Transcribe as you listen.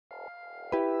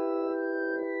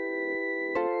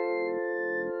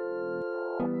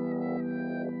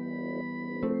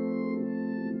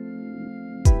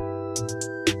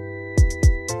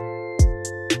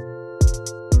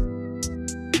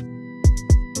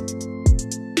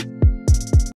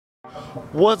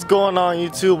What's going on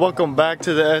YouTube? Welcome back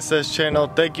to the SS channel.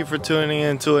 Thank you for tuning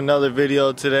in to another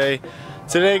video today.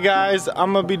 Today guys,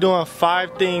 I'm gonna be doing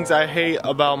 5 things I hate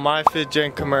about my 5th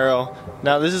gen Camaro.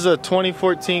 Now this is a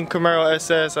 2014 Camaro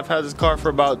SS. I've had this car for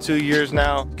about 2 years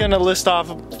now. I'm gonna list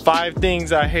off 5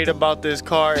 things I hate about this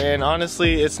car, and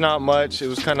honestly it's not much. It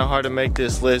was kind of hard to make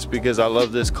this list because I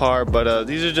love this car, but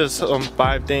these are just some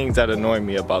 5 things that annoy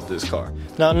me about this car.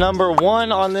 Now number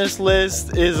 1 on this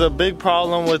list is a big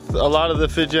problem with a lot of the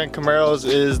 5th gen Camaros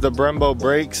is the Brembo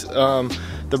brakes.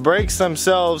 The brakes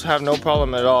themselves have no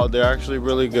problem at all. They're actually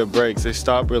really good brakes. They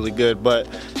stop really good, but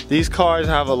these cars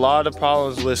have a lot of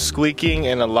problems with squeaking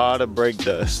and a lot of brake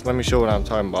dust. Let me show what I'm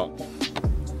talking about.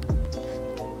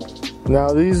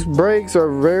 Now these brakes are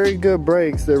very good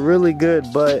brakes. They're really good,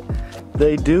 but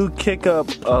they do kick up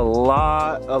a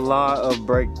lot of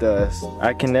brake dust.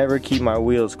 I can never keep my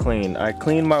wheels clean. I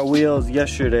cleaned my wheels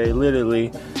yesterday,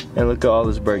 literally, and look at all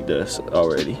this brake dust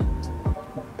already.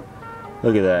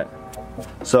 Look at that.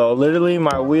 So literally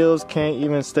my wheels can't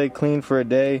even stay clean for a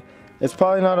day. It's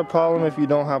probably not a problem if you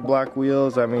don't have black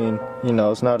wheels. I mean, you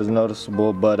know, it's not as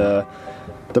noticeable, but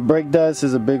the brake dust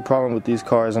is a big problem with these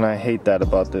cars, and I hate that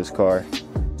about this car.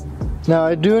 Now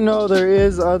I do know there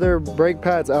is other brake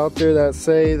pads out there that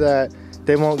say that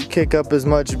they won't kick up as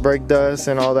much brake dust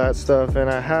and all that stuff,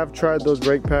 and I have tried those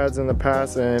brake pads in the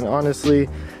past, and honestly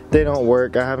they don't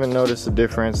work. I haven't noticed a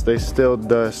difference. They still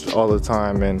dust all the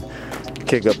time and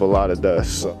kick up a lot of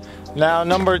dust. So. Now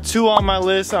number 2 on my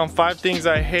list on 5 things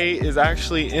I hate is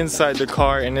actually inside the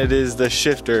car, and it is the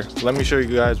shifter. Let me show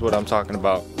you guys what I'm talking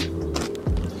about.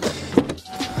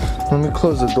 Let me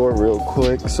close the door real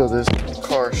quick so this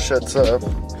car shuts up.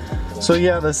 So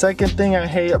yeah, the second thing I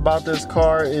hate about this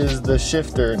car is the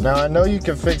shifter. Now I know you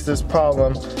can fix this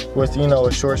problem with, you know,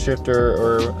 a short shifter,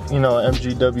 or, you know, an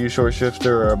MGW short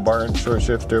shifter or a Barton short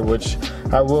shifter, which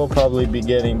I will probably be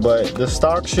getting, but the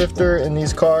stock shifter in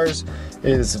these cars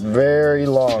is very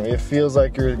long. It feels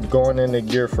like you're going into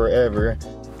gear forever.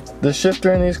 The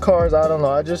shifter in these cars, I don't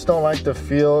know, I just don't like the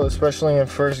feel, especially in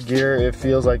first gear. It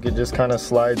feels like it just kind of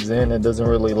slides in. It doesn't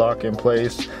really lock in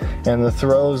place, and the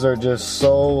throws are just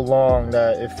so long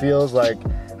that it feels like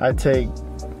I take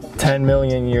 10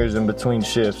 million years in between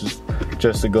shifts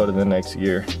just to go to the next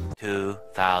gear.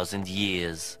 2,000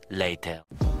 years later.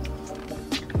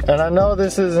 And I know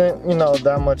this isn't, you know,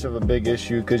 that much of a big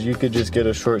issue, because you could just get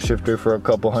a short shifter for a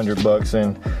couple $100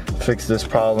 and fix this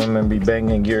problem and be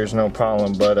banging gears no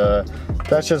problem, but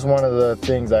that's just one of the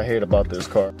things I hate about this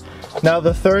car. Now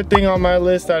the third thing on my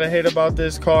list that I hate about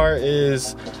this car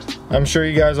is, I'm sure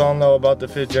you guys all know about the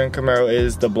 5th gen Camaro,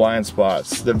 is the blind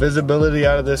spots. The visibility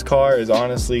out of this car is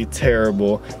honestly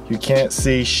terrible. You can't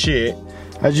see shit.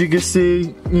 As you can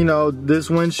see, you know,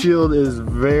 this windshield is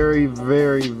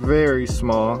very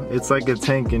small. It's like a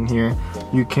tank in here.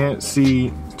 You can't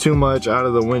see too much out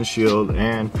of the windshield,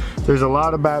 and there's a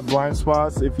lot of bad blind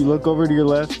spots. If you look over to your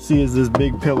left, see is this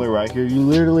big pillar right here. You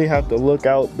literally have to look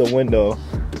out the window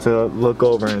to look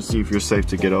over and see if you're safe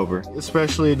to get over.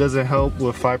 Especially it doesn't help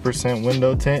with 5%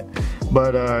 window tint,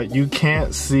 but you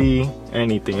can't see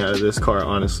anything out of this car,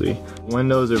 honestly.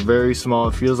 Windows are very small.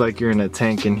 It feels like you're in a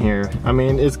tank in here. I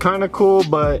mean, it's kind of cool,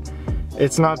 but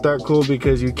it's not that cool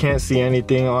because you can't see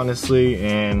anything, honestly,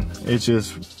 and it's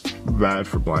just bad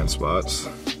for blind spots.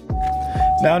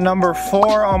 Now number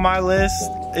 4 on my list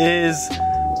is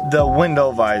the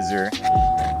window visor.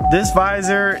 This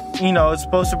visor, you know, it's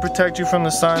supposed to protect you from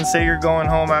the sun. Say you're going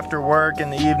home after work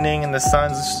in the evening and the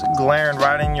sun's glaring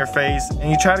right in your face, and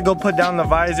you try to go put down the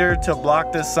visor to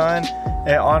block the sun.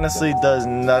 It honestly does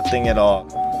nothing at all.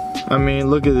 I mean,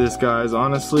 look at this, guys.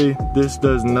 Honestly, this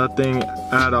does nothing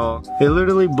at all. It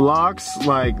literally blocks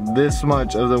like this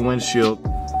much of the windshield.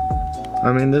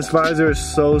 I mean, this visor is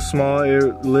so small,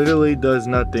 it literally does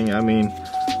nothing. I mean,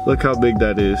 look how big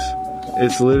that is.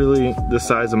 It's literally the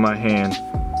size of my hand,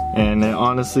 and it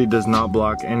honestly does not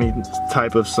block any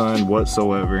type of sun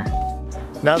whatsoever.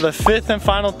 Now the 5th and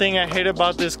final thing I hate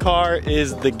about this car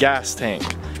is the gas tank.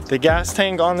 The gas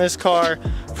tank on this car,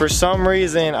 for some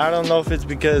reason, I don't know if it's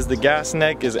because the gas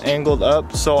neck is angled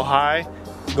up so high,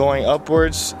 going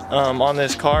upwards on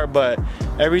this car, but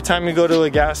every time you go to a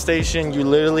gas station, you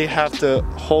literally have to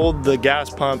hold the gas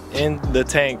pump in the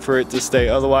tank for it to stay.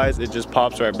 Otherwise, it just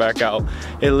pops right back out.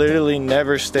 It literally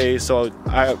never stays, so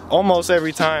I almost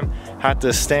every time have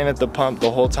to stand at the pump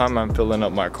the whole time I'm filling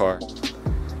up my car.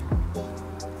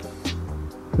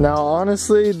 Now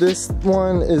honestly, this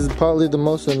one is probably the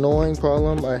most annoying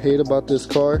problem I hate about this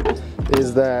car,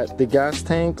 is that the gas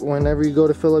tank, whenever you go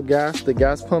to fill up gas, the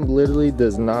gas pump literally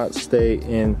does not stay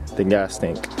in the gas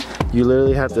tank. You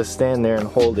literally have to stand there and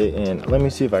hold it in. Let me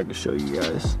see if I can show you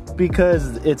guys.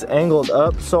 because it's angled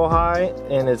up so high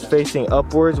and it's facing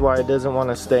upwards why it doesn't want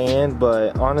to stay in.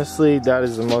 But honestly, that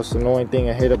is the most annoying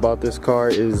thing I hate about this car,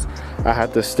 is I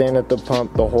have to stand at the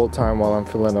pump the whole time while I'm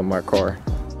filling up my car.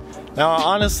 Now I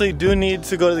honestly do need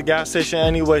to go to the gas station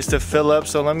anyways to fill up,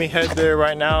 so let me head there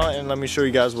right now and let me show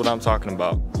you guys what I'm talking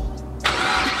about.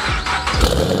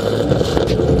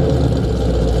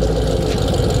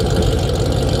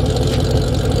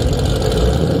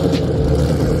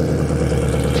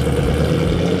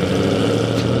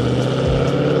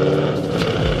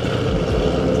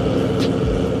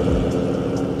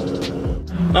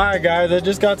 Alright guys, I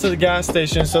just got to the gas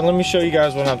station, so let me show you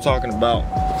guys what I'm talking about.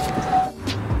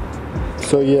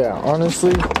 So yeah,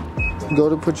 honestly, go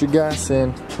to put your gas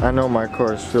in. I know my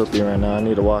car is filthy right now, I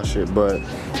need to wash it, but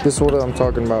this is what I'm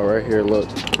talking about right here, look.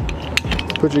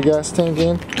 Put your gas tank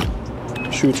in,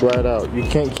 shoots right out. You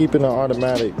can't keep it in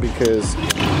automatic because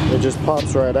it just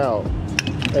pops right out.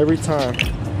 Every time,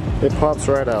 it pops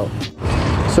right out.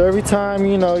 So every time,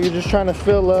 you know, you're just trying to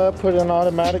fill up, put it in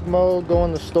automatic mode, go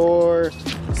in the store,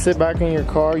 sit back in your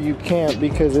car, you can't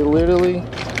because it literally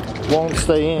won't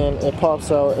stay in. It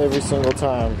pops out every single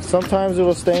time. Sometimes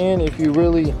it'll stay in if you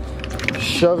really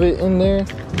shove it in there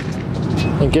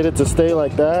and get it to stay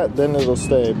like that, then it'll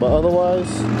stay. But otherwise,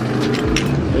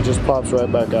 it just pops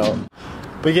right back out.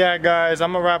 But yeah guys,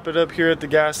 I'm gonna wrap it up here at the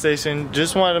gas station.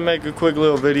 Just wanted to make a quick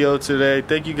little video today.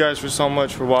 Thank you guys for so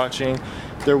much for watching.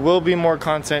 There will be more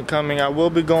content coming. I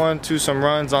will be going to some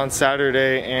runs on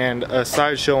Saturday and a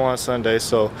sideshow on Sunday,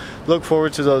 so look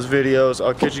forward to those videos.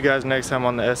 I'll catch you guys next time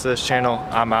on the SS channel.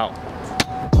 I'm out.